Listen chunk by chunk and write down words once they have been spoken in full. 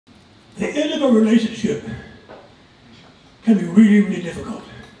The end of a relationship can be really, really difficult.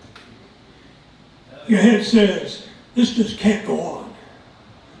 Your head says, this just can't go on.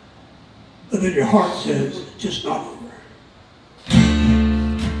 But then your heart says, it's just not over.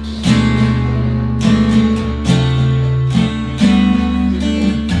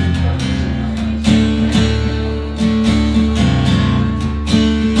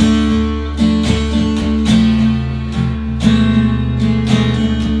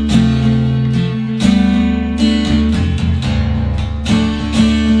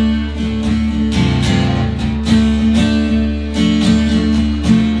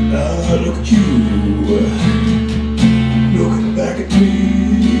 Look at you, looking back at me,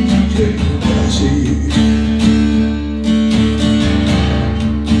 tell you what I see.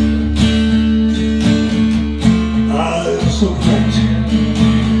 Eyes so bright,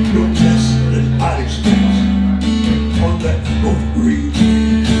 no less than I'd expect, on that we both agree.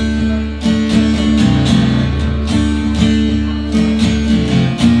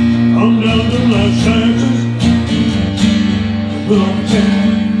 I'm down to last chances, but I'm pretend.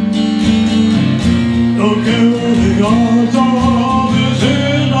 Don't care where the odds are, this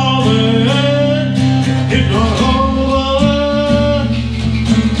is all the end. It's not over.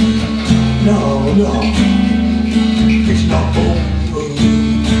 No, no, it's not over.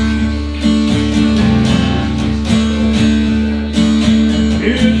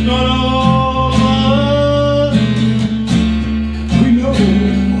 It's not over. We know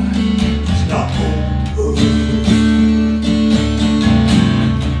it's not over.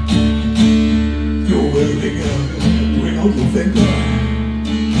 Ring on your finger,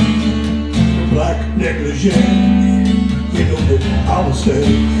 black negligee, you know that I will stay.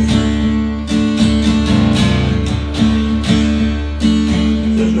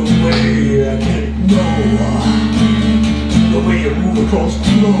 There's no way I can ignore the way you move across the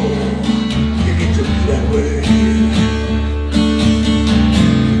floor. You get to be that way.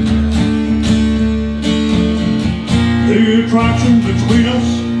 The attraction between us,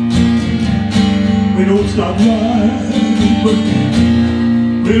 we don't stop right, but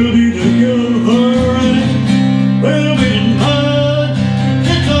we'll be together and it will be fun.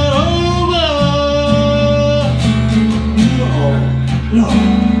 It's not over. No, no,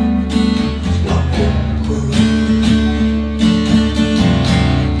 it's not over.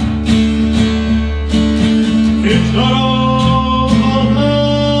 It's not over.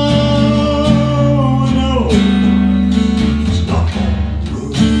 No, it's not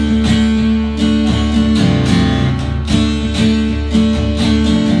over.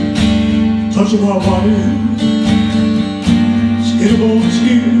 Touch of our body, skin of old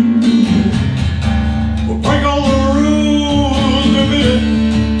skin. We'll break all the rules to be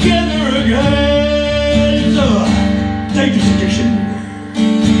together again. It's a dangerous addiction.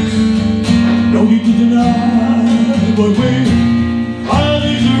 No need to deny, but we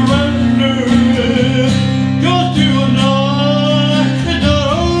finally surrender. Just you and I, it's not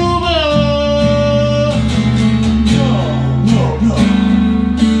over. No, no, no.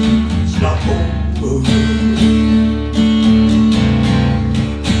 It's not over.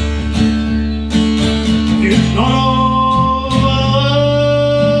 It's not over.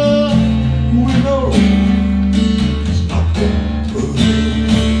 We know it's not over.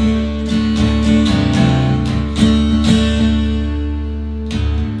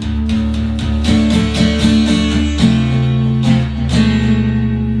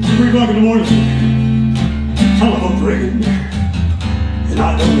 O'clock in the morning, telephone's ringing, and I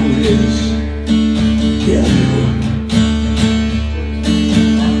know who it is. Yeah, I do.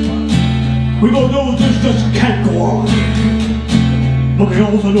 We both know this just can't go on, but we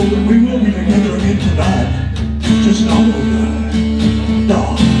also know that we will be together again tonight. It's just not over. No.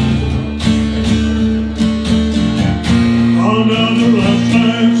 On down the last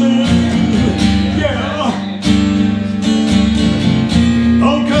chances.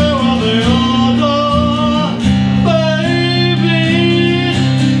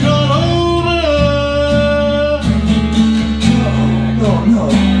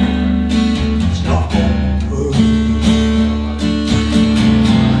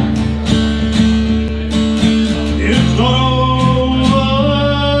 It's not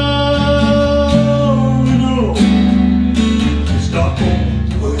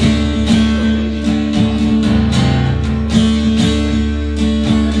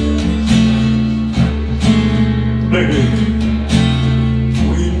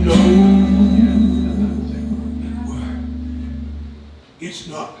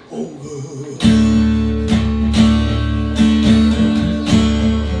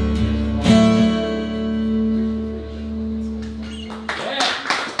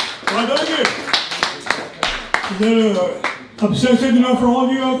thank you. Is that obsessive enough for all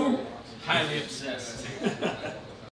of you out there? Highly obsessed.